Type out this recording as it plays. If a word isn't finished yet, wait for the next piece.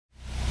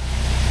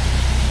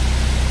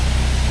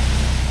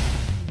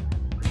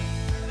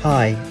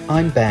Hi,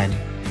 I'm Ben,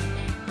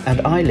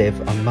 and I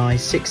live on my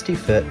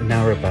 60-foot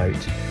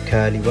narrowboat,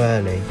 Curly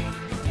Whirly,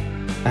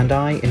 and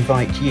I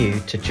invite you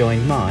to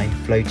join my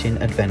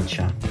floating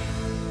adventure.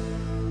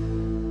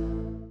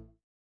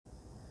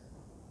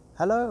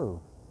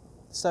 Hello!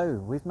 So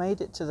we've made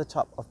it to the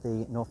top of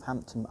the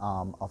Northampton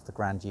arm of the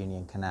Grand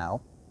Union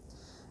Canal,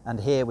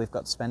 and here we've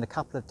got to spend a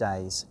couple of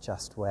days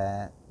just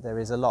where there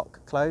is a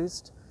lock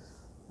closed.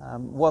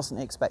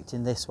 Wasn't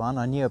expecting this one.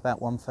 I knew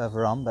about one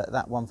further on, but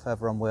that one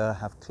further on will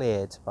have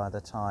cleared by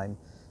the time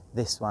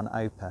this one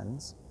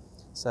opens.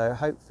 So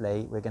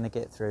hopefully we're going to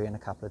get through in a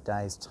couple of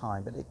days'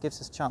 time, but it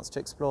gives us a chance to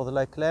explore the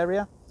local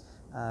area,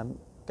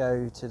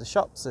 go to the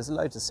shops. There's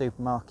loads of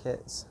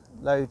supermarkets,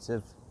 loads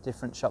of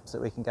different shops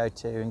that we can go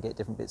to and get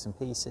different bits and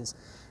pieces.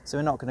 So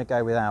we're not going to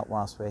go without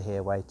whilst we're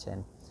here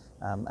waiting,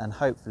 and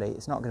hopefully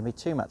it's not going to be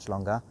too much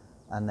longer,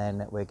 and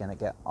then we're going to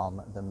get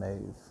on the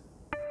move.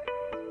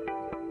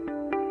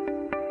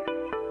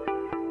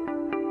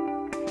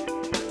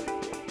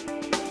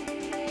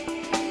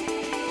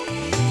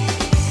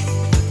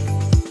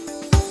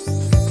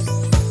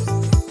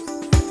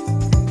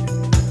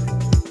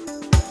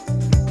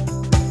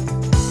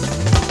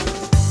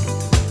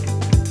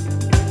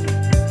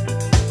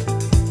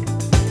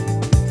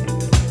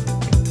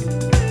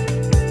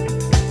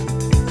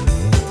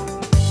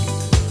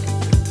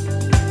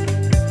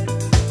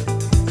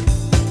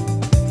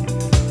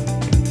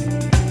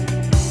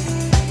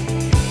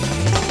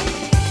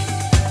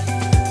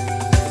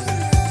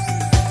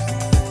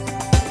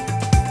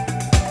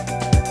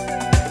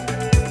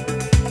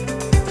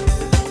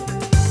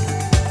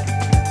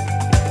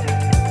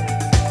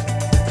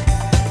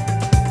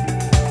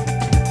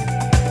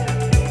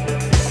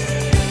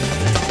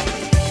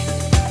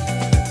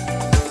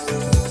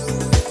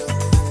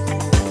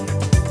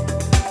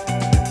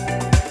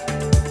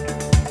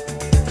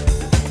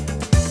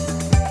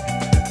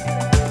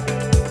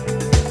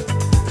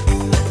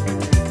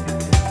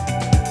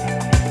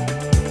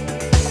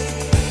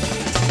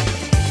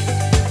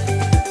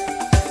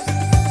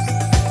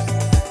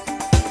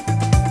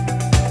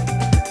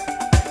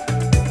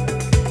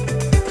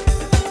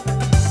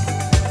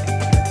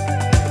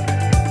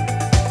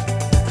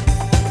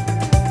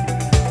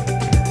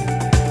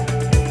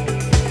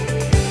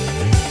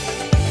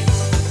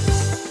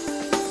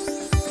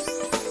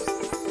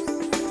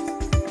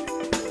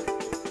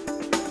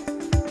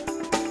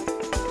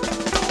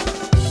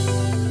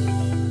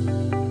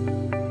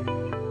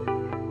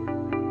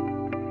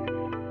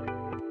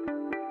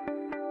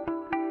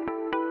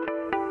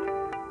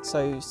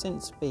 So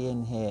since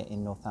being here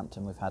in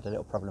Northampton, we've had a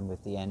little problem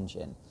with the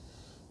engine.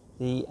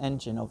 The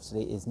engine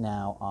obviously is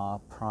now our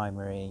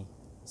primary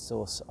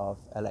source of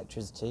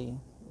electricity.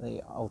 The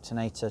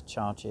alternator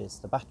charges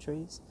the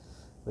batteries,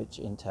 which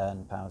in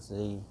turn powers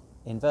the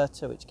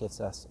inverter, which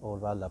gives us all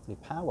of our lovely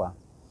power.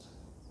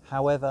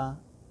 However,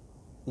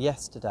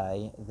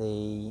 yesterday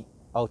the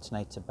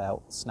alternator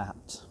belt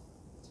snapped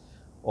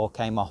or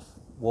came off,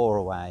 wore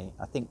away.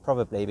 I think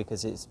probably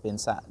because it's been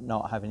sat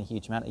not having a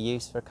huge amount of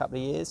use for a couple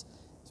of years.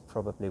 It's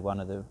probably one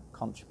of the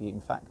contributing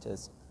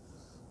factors.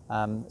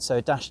 So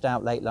I dashed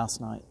out late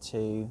last night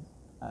to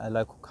a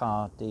local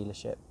car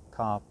dealership,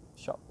 car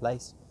shop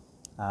place.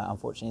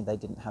 Unfortunately, they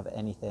didn't have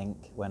anything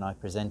when I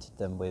presented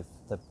them with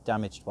the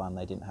damaged one.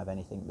 They didn't have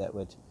anything that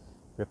would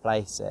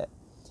replace it.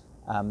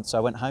 So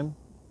I went home,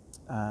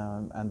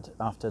 and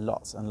after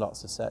lots and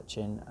lots of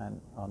searching and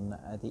on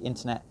the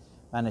internet,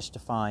 managed to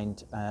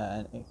find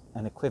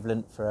an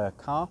equivalent for a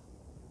car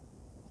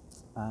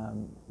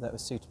that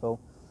was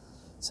suitable.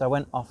 So I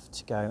went off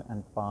to go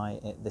and buy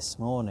it this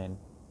morning.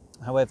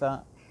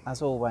 However,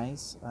 as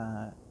always,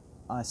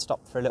 I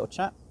stopped for a little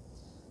chat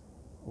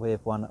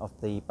with one of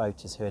the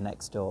boaters who are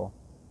next door,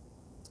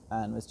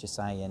 and was just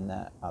saying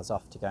that I was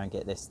off to go and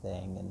get this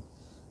thing, and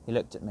he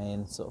looked at me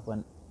and sort of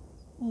went,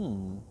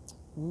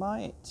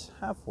 might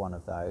have one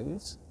of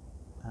those.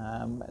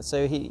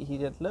 So he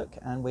did look,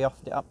 and we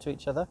offered it up to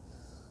each other,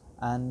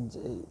 and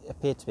it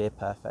appeared to be a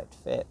perfect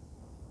fit.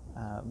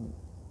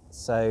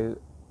 So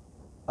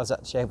I was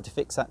actually able to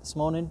fix that this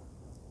morning,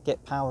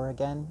 get power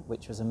again,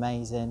 which was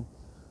amazing,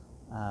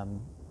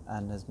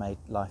 and has made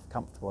life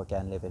comfortable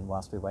again living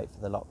whilst we wait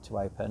for the lock to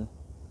open.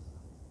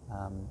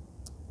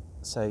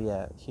 So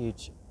yeah,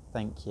 huge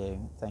thank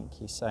you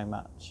so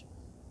much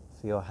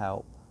for your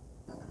help.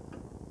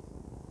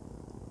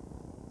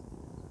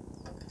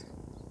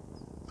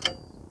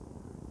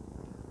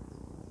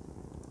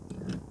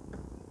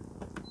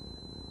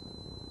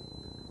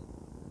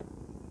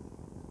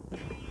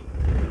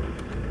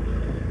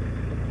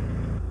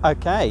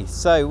 Okay,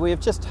 so we have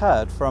just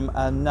heard from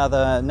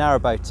another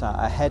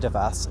narrowboater ahead of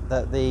us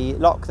that the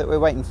lock that we're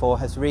waiting for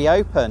has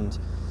reopened.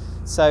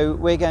 So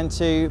we're going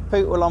to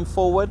pootle on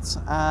forwards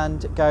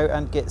and go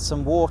and get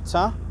some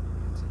water.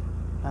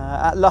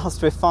 At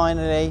last we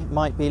finally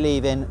might be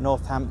leaving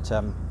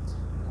Northampton.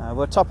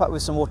 We'll top up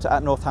with some water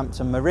at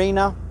Northampton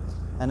Marina,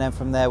 and then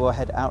from there we'll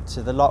head out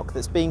to the lock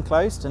that's been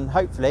closed, and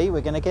hopefully we're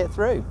going to get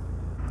through.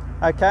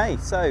 Okay,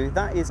 so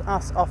that is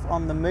us off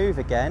on the move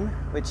again,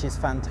 which is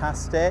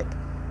fantastic.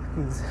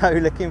 So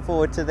looking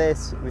forward to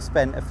this. We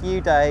spent a few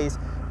days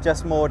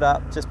just moored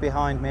up just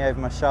behind me over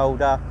my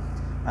shoulder,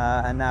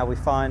 and now we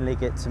finally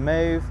get to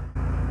move.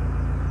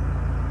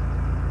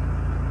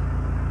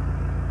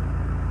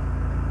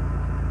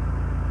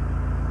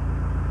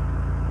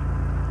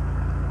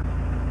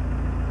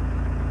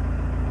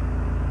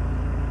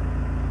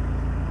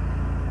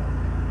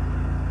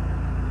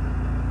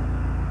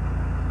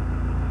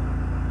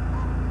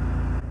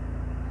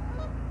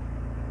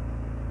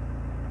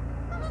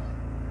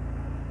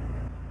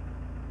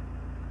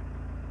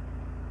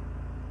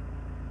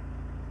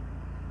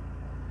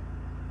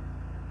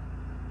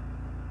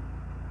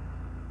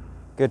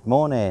 Good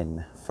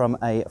morning from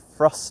a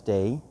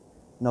frosty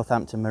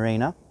Northampton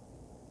marina.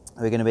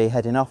 We're going to be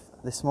heading off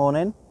this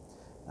morning,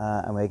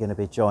 and we're going to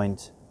be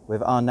joined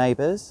with our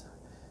neighbours.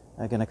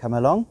 They're going to come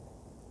along,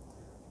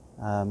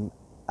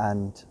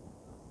 and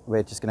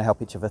we're just going to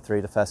help each other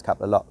through the first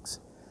couple of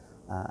locks,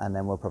 and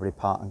then we'll probably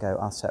part and go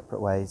our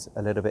separate ways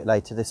a little bit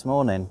later this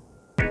morning.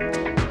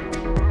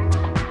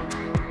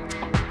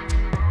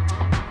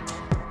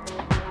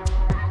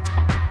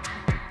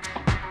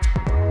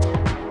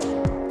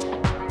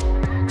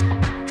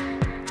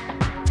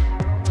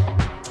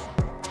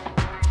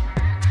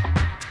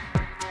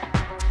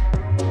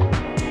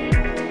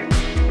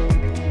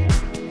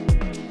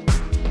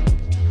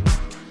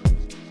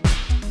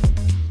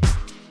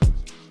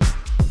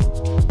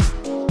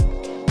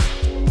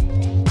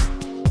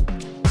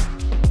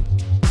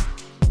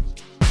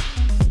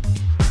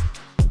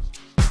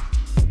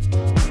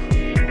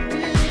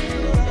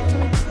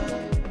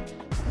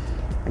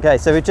 Okay,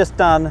 so we've just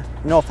done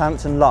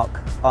Northampton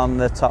Lock on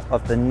the top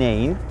of the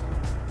Nene.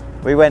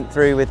 We went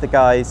through with the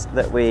guys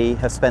that we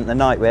have spent the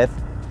night with,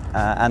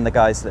 and the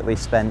guys that we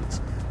spent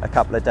a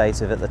couple of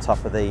days with at the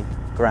top of the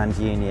Grand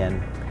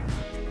Union.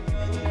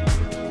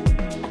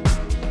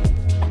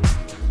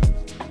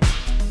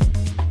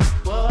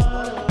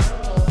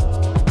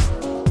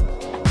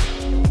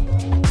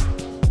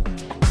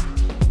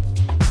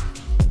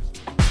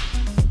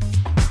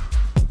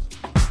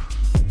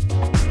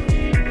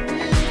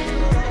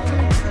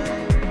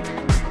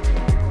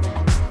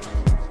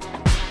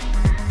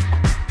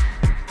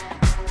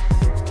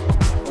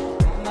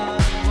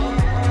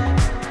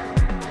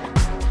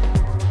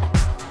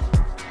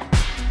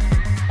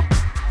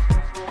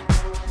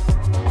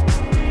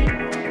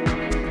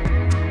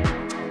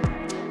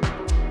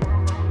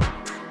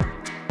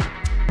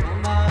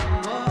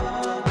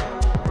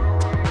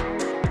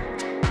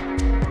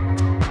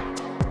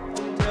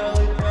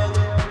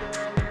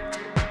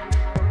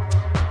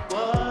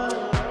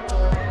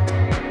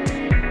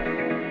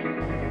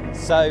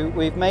 So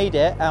we've made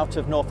it out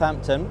of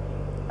Northampton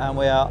and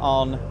we are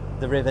on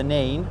the River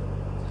Nene,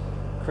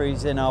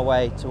 cruising our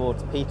way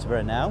towards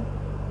Peterborough now.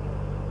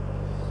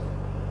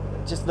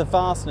 Just the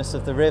vastness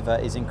of the river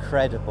is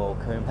incredible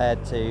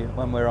compared to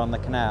when we're on the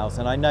canals,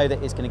 and I know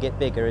that it's going to get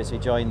bigger as we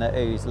join the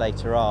Ouse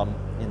later on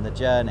in the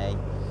journey,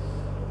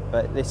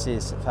 but this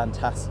is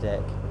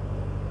fantastic.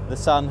 The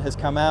sun has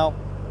come out,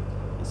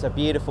 it's a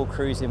beautiful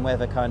cruising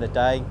weather kind of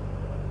day.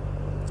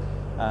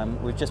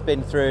 We've just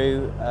been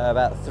through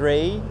about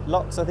 3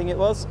 locks, I think it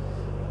was,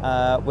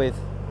 with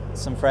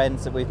some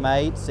friends that we've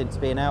made since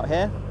being out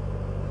here.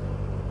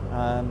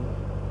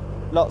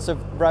 Lots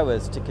of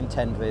rowers to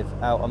contend with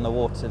out on the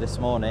water this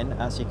morning,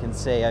 as you can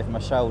see over my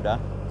shoulder.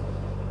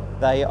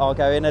 They are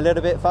going a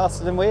little bit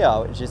faster than we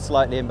are, which is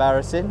slightly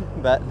embarrassing,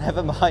 but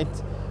never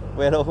mind,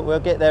 we'll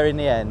get there in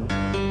the end.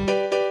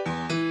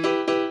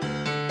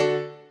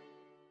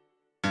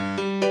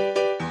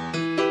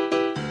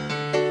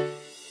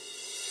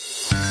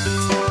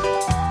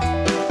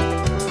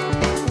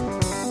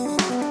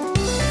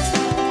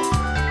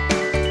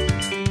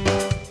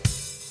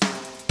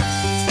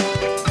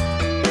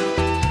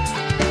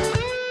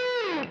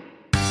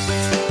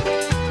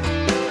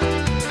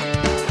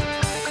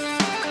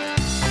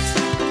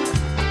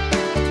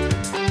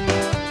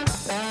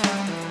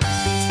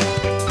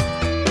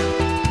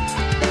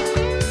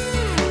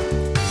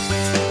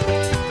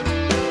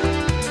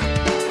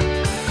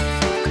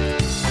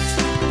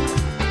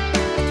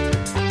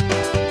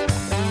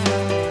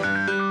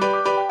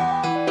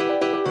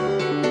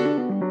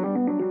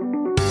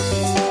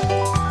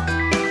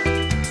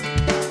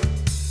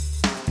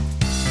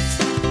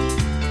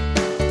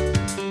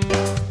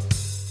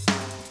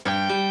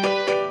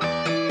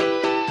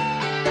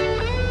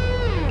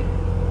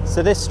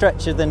 So this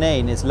stretch of the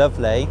Nene is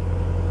lovely.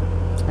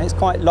 It's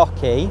quite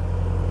locky.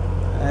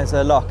 There's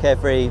a lock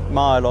every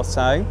mile or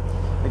so,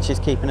 which is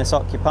keeping us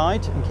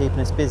occupied and keeping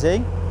us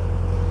busy.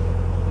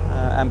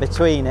 And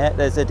between it,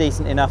 there's a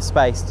decent enough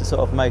space to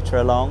sort of motor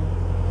along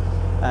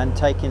and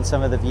take in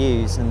some of the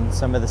views and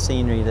some of the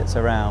scenery that's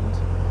around.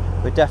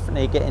 We're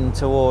definitely getting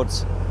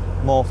towards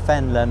more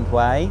Fenland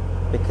way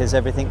because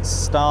everything's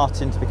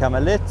starting to become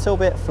a little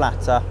bit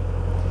flatter.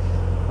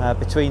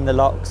 Between the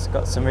locks,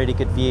 got some really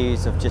good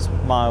views of just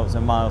miles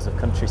and miles of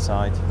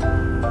countryside.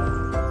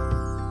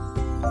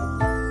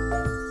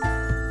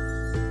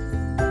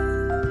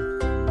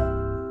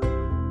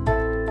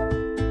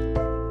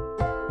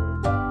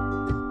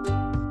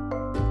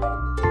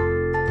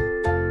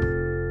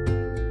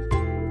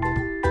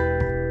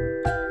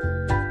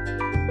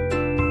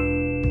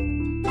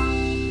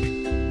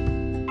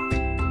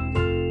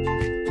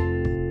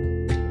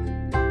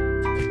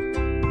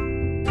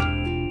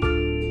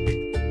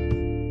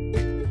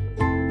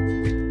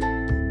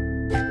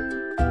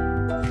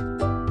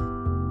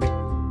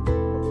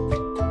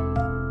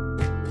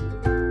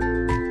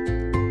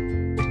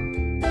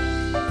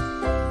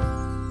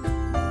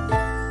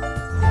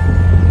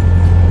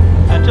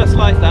 just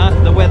like that,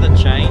 the weather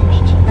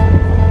changed.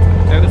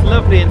 It was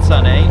lovely and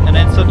sunny, and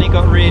then suddenly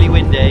got really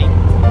windy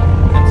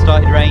and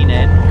started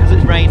raining. Because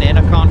it's raining,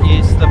 I can't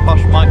use the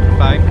posh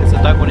microphone because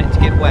I don't want it to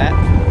get wet.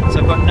 So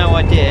I've got no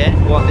idea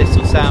what this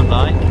will sound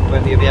like,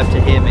 whether you'll be able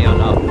to hear me or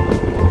not.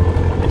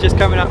 We're just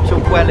coming up to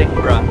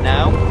Wellingborough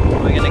now.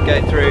 We're going to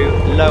go through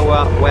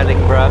Lower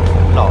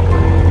Wellingborough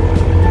Lock.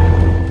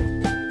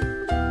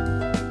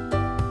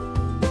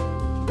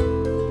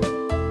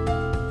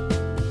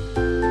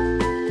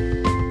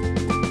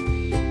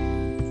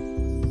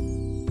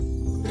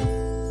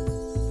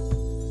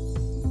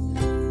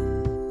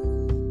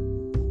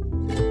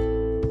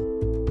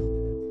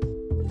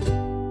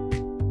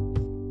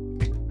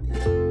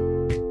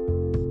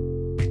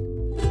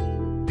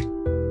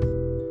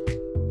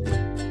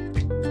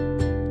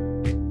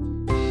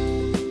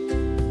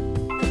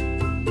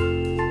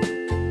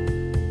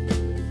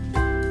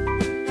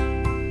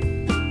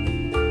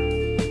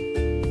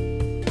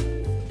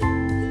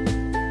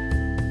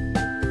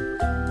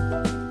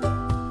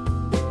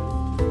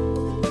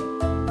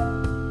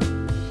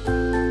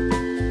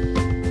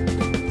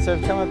 So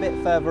we've come a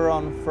bit further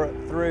on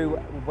through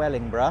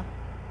Wellingborough.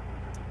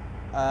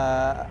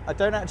 I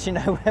don't actually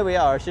know where we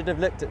are. I should have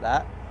looked at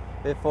that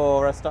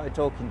before I started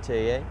talking to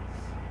you.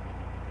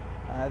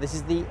 This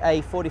is the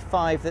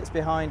A45 that's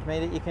behind me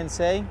that you can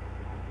see.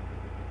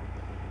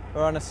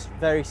 We're on a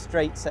very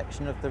straight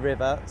section of the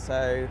river,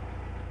 so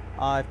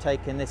I've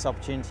taken this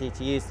opportunity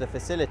to use the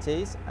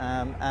facilities,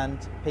 and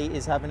Pete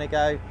is having a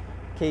go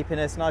keeping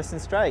us nice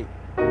and straight.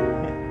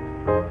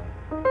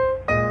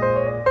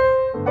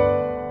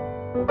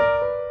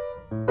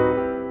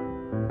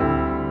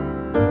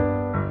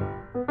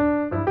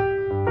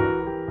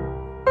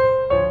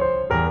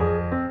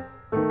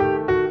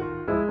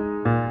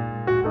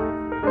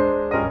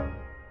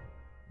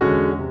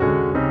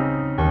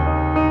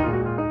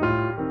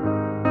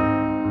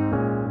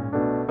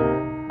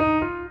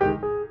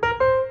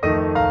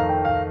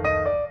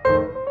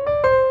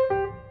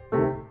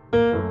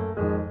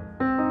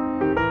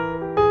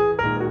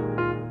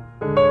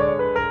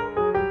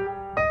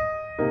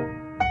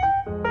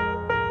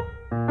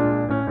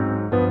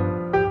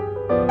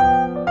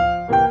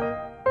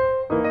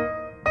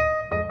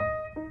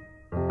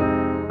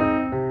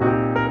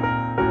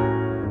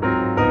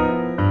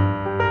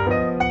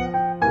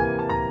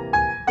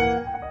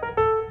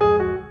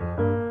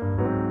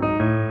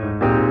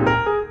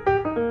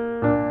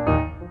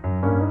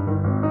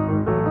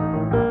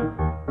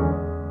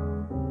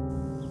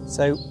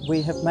 So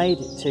we have made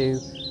it to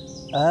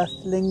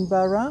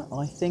Erthlingborough,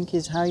 I think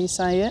is how you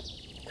say it.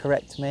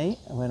 Correct me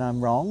when I'm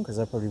wrong, because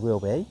I probably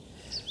will be.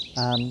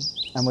 And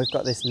we've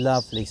got this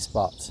lovely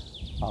spot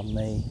on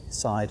the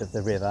side of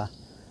the river.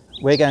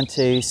 We're going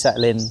to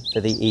settle in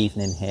for the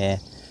evening here.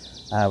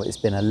 It's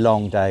been a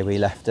long day. We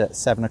left at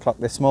 7 o'clock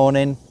this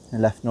morning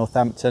and left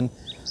Northampton,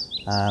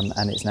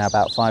 and it's now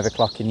about 5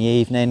 o'clock in the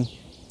evening.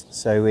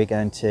 So we're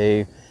going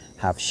to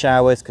have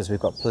showers because we've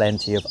got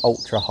plenty of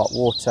ultra hot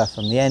water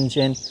from the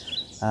engine,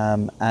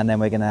 and then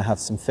we're going to have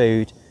some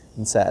food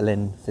and settle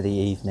in for the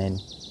evening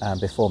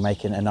before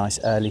making a nice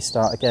early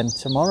start again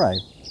tomorrow.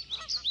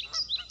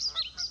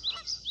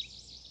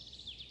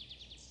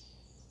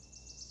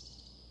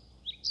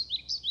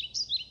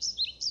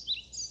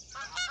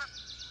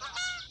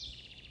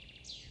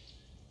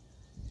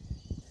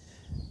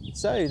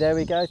 So there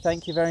we go.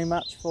 Thank you very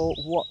much for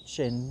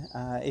watching.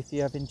 If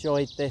you have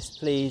enjoyed this,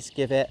 please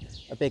give it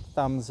a big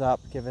thumbs up,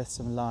 give us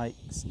some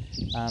likes,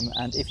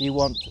 and if you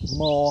want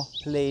more,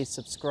 please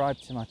subscribe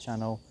to my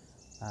channel,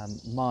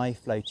 My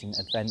Floating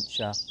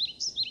Adventure,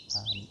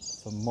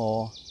 for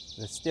more.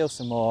 There's still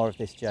some more of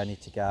this journey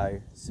to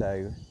go,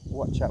 so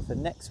watch out for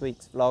next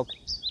week's vlog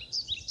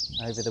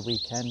over the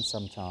weekend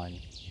sometime.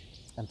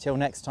 Until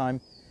next time,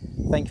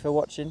 thank you for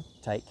watching,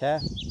 take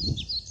care.